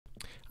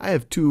I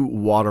have two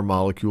water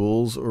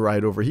molecules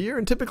right over here,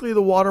 and typically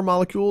the water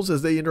molecules,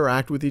 as they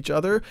interact with each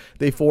other,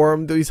 they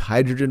form these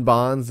hydrogen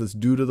bonds. That's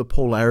due to the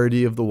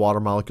polarity of the water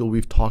molecule.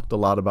 We've talked a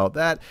lot about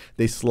that.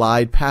 They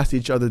slide past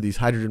each other. These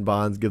hydrogen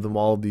bonds give them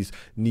all of these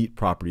neat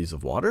properties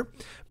of water.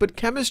 But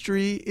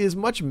chemistry is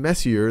much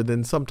messier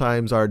than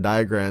sometimes our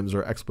diagrams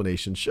or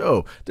explanations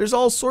show. There's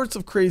all sorts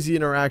of crazy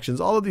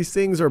interactions. All of these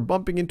things are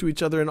bumping into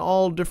each other in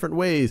all different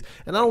ways.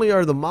 And not only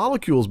are the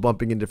molecules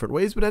bumping in different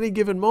ways, but at any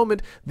given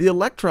moment, the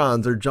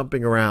electrons are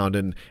jumping around.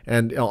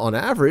 And on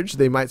average,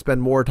 they might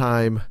spend more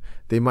time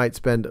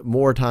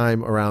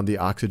around the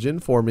oxygen,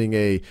 forming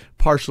a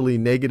partially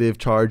negative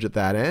charge at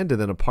that end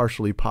and then a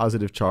partially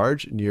positive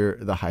charge near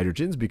the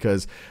hydrogens,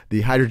 because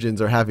the hydrogens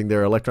are having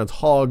their electrons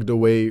hogged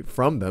away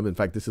from them. In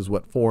fact, this is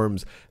what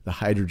forms the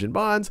hydrogen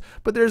bonds.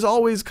 But there's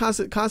always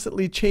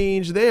constantly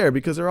change there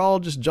because they're all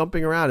just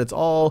jumping around. It's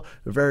all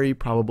very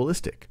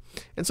probabilistic.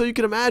 And so you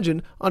can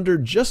imagine, under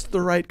just the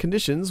right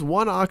conditions,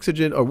 one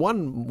oxygen or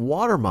one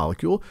water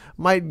molecule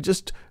might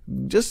just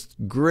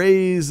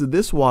graze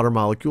this water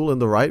molecule in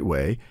the right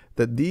way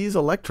that these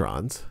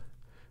electrons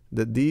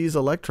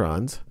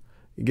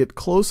get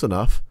close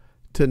enough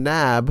to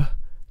nab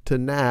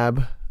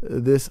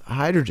this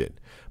hydrogen.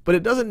 But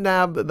it doesn't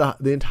nab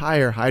the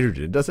entire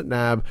hydrogen. It doesn't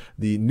nab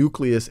the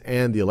nucleus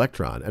and the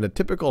electron. And a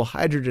typical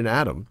hydrogen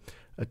atom,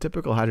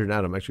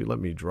 actually let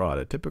me draw it.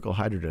 A typical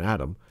hydrogen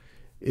atom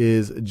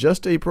is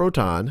just a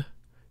proton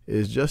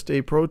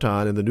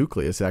in the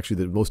nucleus.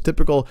 Actually, the most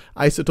typical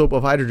isotope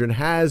of hydrogen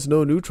has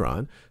no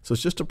neutron. So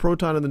it's just a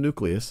proton in the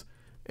nucleus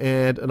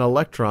and an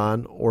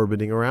electron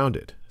orbiting around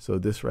it. So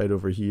this right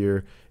over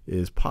here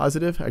is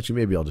positive. Actually,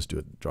 maybe I'll just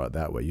draw it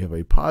that way. You have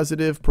a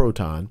positive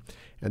proton,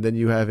 and then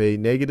you have a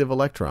negative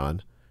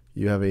electron.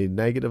 You have a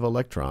negative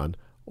electron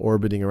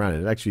orbiting around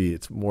it. Actually,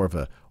 it's more of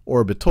a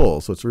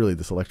orbital, so it's really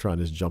this electron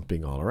is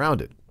jumping all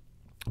around it.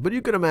 But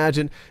you can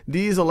imagine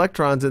these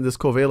electrons in this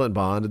covalent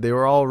bond, these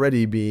were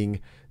already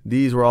being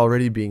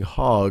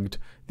hogged.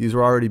 These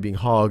were already being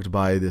hogged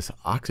by this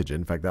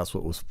oxygen. In fact, that's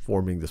what was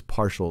forming this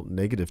partial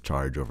negative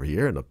charge over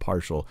here and a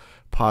partial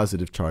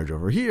positive charge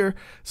over here.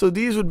 So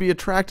these would be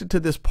attracted to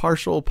this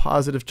partial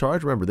positive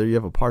charge. Remember, there you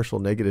have a partial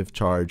negative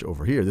charge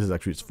over here. This is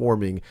actually it's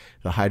forming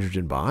the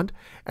hydrogen bond,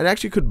 and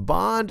actually could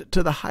bond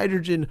to the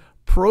hydrogen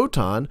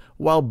proton,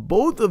 while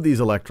both of these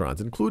electrons,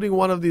 including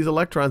one of these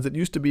electrons that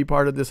used to be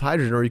part of this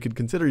hydrogen, or you could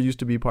consider used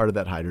to be part of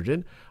that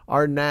hydrogen,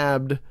 are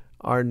nabbed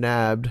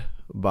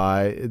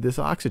by this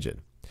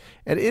oxygen.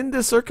 And in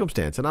this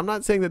circumstance, and I'm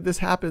not saying that this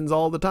happens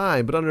all the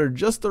time, but under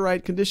just the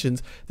right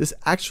conditions, this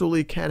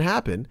actually can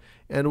happen.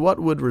 And what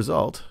would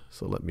result,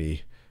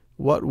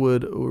 what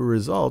would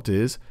result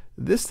is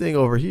this thing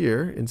over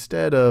here,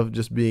 instead of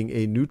just being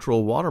a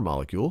neutral water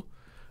molecule,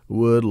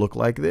 would look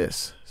like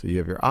this. So you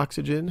have your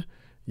oxygen,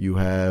 you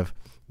have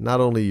not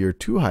only your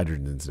two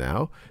hydrogens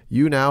now,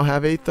 you now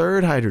have a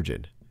third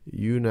hydrogen.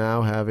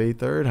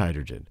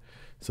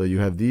 So you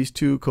have these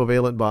two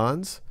covalent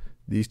bonds,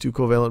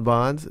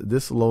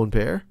 this lone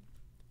pair.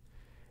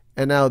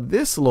 And now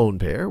this lone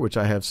pair, which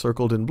I have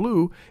circled in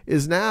blue,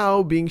 is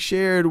now being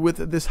shared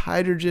with this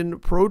hydrogen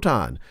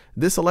proton.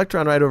 This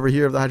electron right over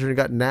here of the hydrogen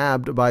got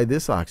nabbed by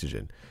this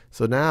oxygen.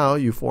 So now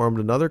you formed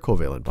another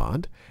covalent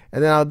bond.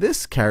 And now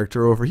this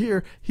character over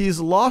here, he's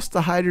lost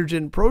the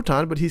hydrogen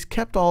proton, but he's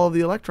kept all of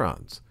the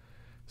electrons.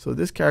 So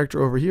this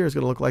character over here is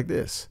going to look like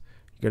this.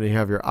 You're going to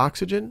have your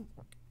oxygen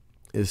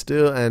is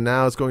still, and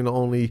now it's going to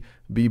only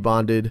be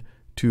bonded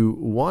to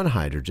one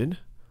hydrogen.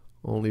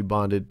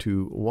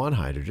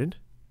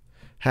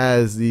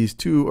 Has these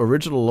two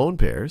original lone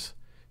pairs.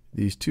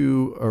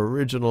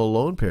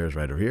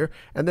 Right over here,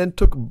 and then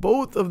took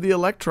both of the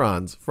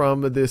electrons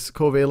from this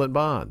covalent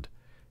bond.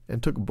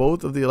 And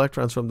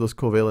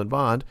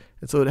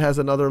so it has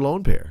another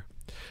lone pair.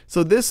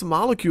 So this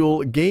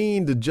molecule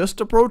gained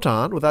just a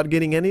proton without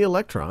getting any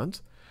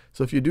electrons.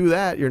 So if you do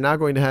that, you're now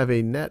going to have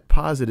a net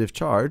positive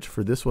charge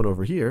for this one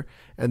over here.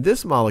 And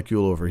this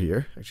molecule over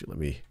here,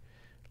 actually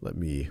let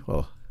me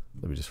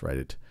just write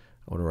it.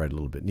 I want to write a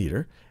little bit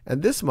neater.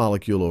 And this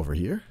molecule over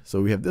here,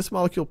 so we have this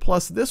molecule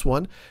plus this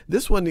one.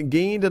 This one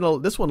gained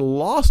this one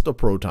lost a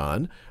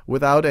proton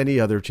without any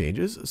other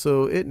changes,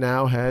 so it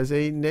now has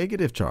a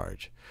negative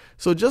charge.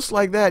 So just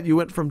like that, you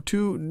went from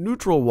two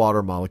neutral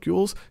water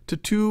molecules to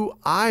two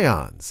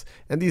ions.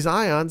 And these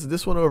ions,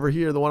 this one over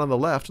here, the one on the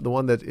left, the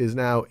one that is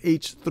now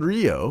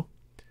H3O,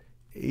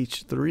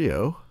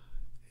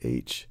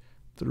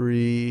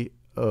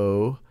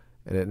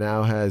 and it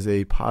now has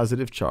a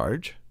positive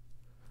charge.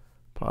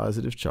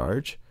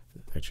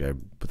 Actually, I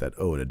put that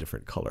O in a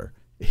different color.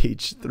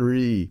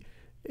 H3O.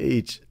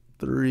 It's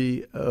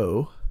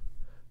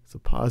a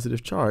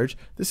positive charge.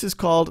 This is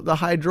called the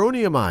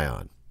hydronium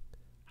ion.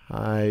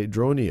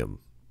 Hydronium.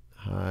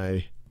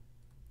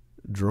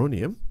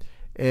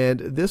 And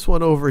this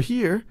one over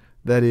here,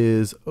 that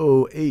is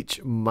OH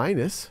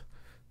minus.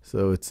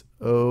 So it's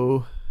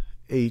OH.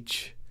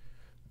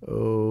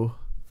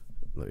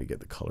 Let me get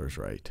the colors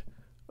right.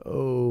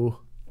 OH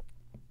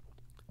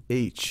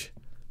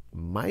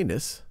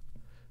minus.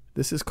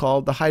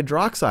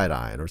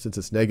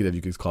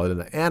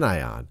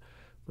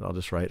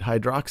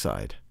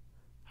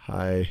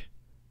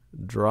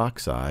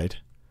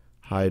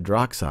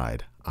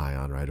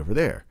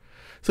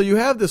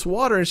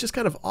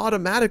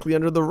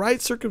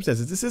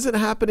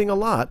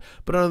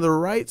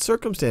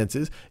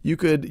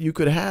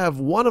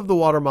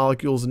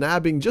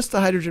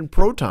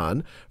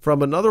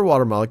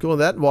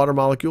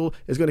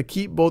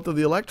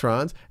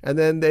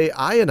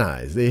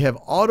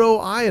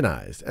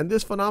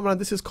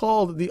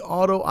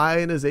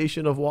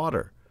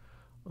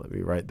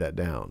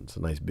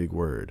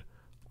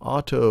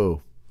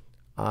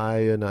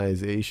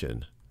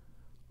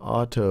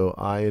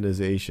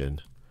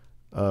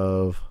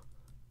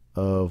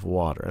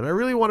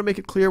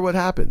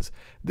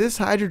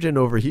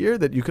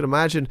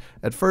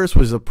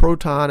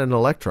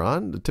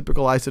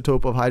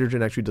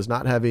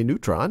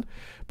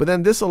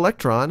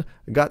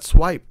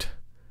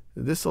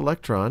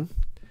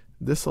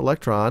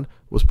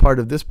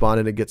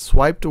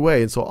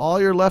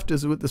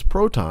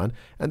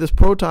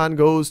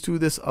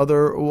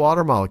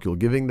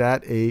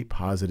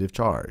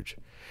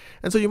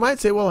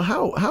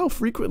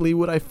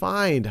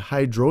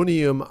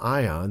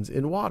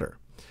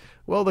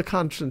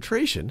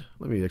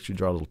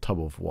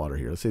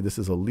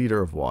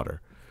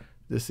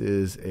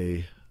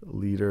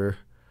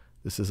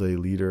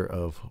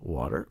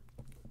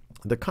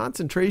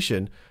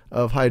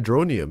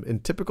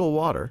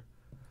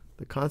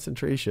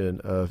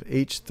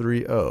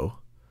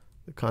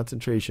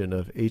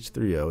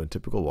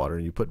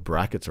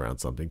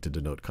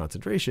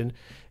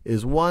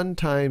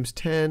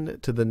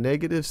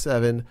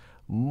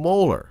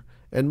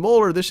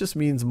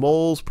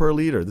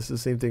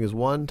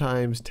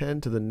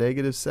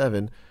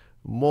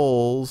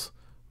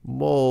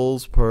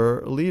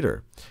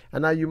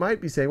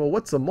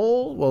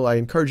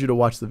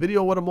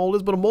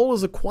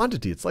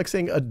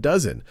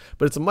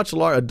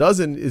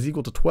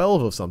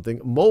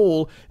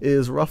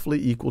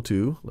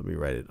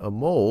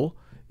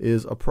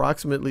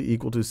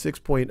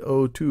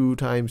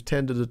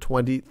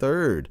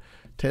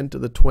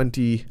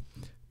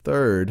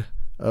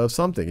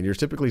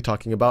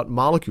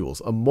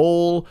 molecules.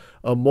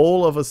 A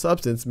mole of a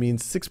substance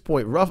means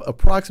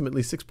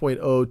approximately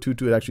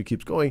 6.022, it actually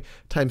keeps going,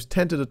 times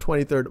 10 to the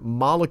 23rd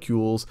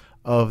molecules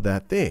of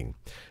that thing.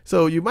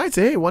 So you might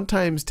say, hey, 1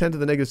 times 10 to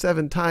the negative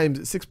 7 times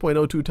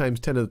 6.02 times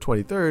 10 to the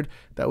 23rd,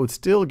 that would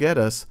still get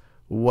us,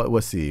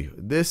 let's see,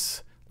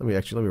 this, let me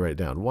write it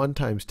down. 1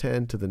 times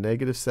 10 to the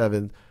negative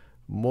 7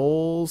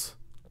 moles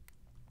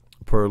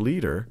per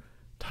liter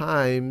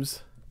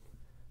times,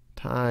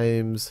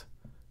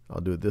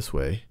 I'll do it this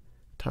way,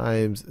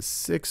 times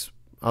 6,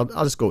 I'll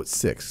just go with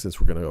 6 since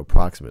we're going to go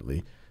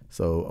approximately.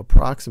 So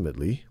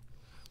approximately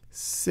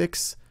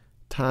 6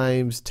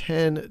 times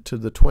 10 to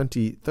the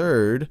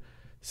 23rd,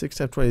 6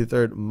 times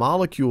 23rd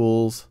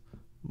molecules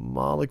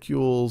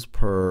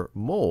per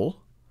mole,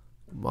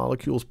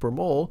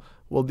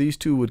 well, these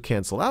two would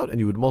cancel out, and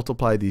you would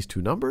multiply these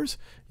two numbers.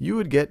 You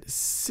would get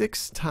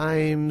 6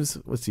 times,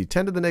 let's see,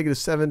 10 to the negative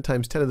 7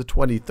 times 10 to the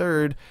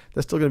 23rd.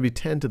 That's still going to be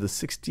 10 to the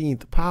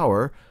 16th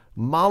power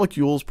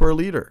molecules per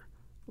liter.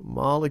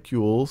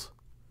 Molecules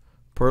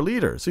per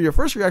liter. So your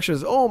first reaction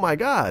is, oh my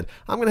God,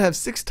 I'm going to have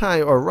 6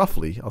 times, or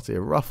roughly, I'll say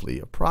roughly,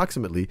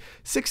 approximately,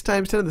 6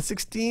 times 10 to the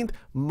 16th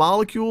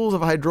molecules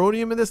of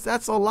hydronium in this.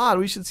 That's a lot.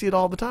 We should see it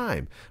all the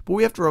time. But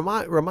we have to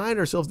remind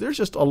ourselves there's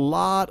just a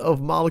lot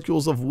of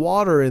molecules of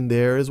water in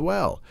there as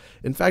well.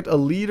 In fact, a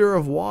liter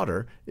of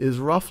water is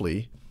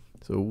roughly,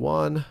 so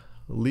 1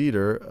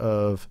 liter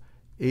of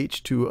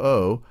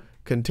H2O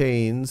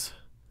contains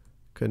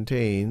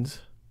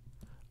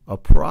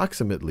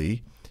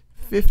approximately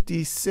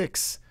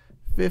 56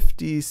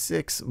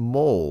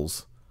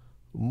 moles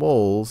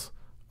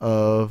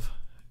of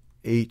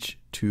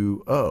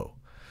H2O.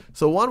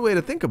 So one way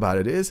to think about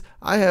it is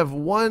I have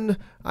one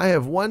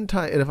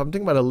time, and if I'm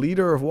thinking about a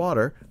liter of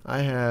water,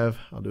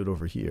 I'll do it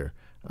over here.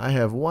 I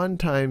have 1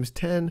 times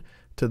 10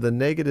 to the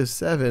negative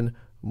 7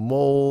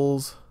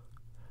 moles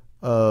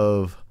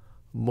of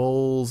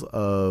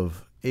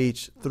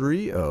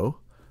H3O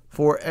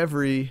for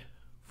every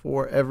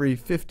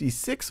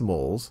 56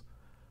 moles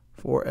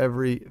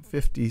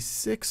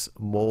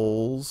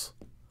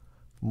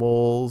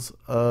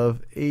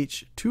of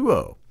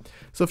H2O.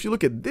 So if you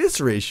look at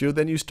this ratio,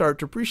 then you start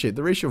to appreciate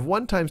the ratio of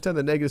 1 times 10 to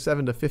the negative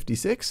 7 to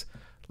 56.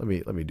 Let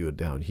me do it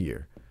down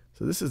here.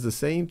 So this is the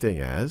same thing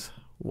as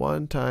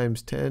 1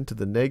 times 10 to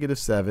the negative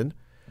 7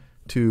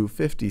 to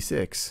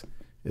 56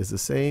 is the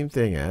same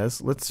thing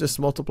as, let's just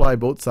multiply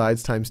both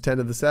sides times 10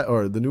 to the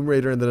or the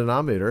numerator and the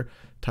denominator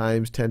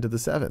times 10 to the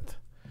 7th.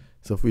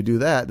 So if we do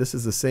that, this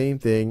is the same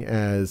thing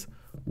as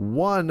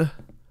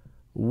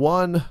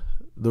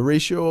the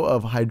ratio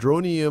of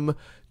hydronium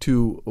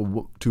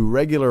to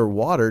regular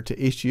water to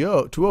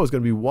H2O is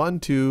going to be 1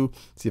 to,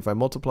 see if I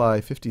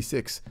multiply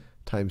 56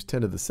 times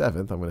 10 to the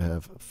 7th, I'm going to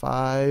have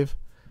 5,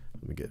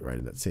 let me get right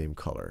in that same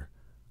color.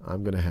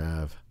 I'm going to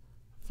have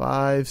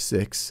 5,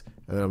 6,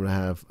 and then I'm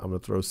going to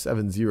throw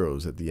 7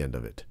 zeros at the end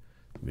of it.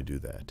 Let me do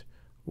that.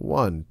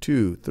 1,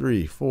 2,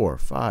 3, 4,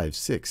 5,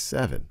 6,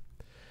 7.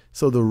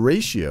 So the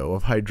ratio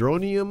of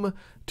hydronium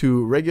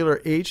to regular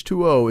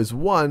H2O is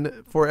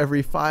 1 for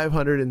every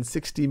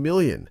 560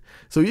 million.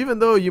 So even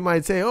though you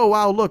might say, oh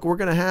wow, look, we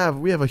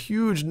have a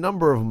huge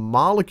number of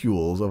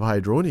molecules of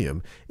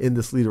hydronium in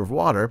this liter of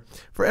water,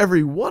 for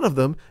every one of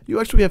them,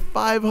 you actually have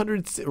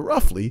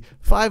roughly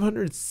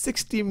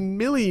 560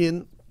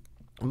 million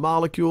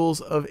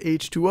molecules of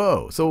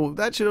H2O. So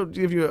that should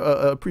give you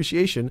an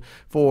appreciation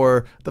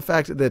for the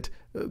fact that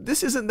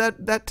this isn't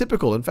that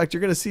typical. In fact,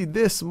 you're going to see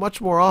this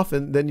much more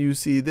often than you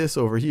see this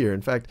over here.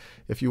 In fact,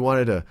 if you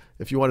wanted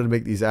to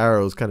make these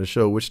arrows kind of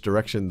show which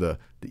direction the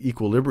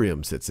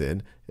equilibrium sits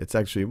in, it's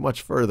actually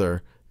much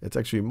further. It's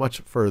actually much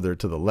further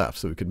to the left,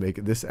 so we could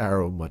make this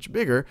arrow much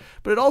bigger.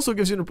 But it also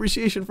gives you an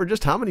appreciation for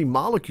just how many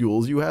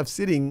molecules you have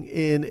sitting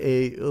in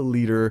a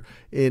liter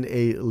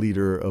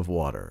of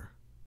water.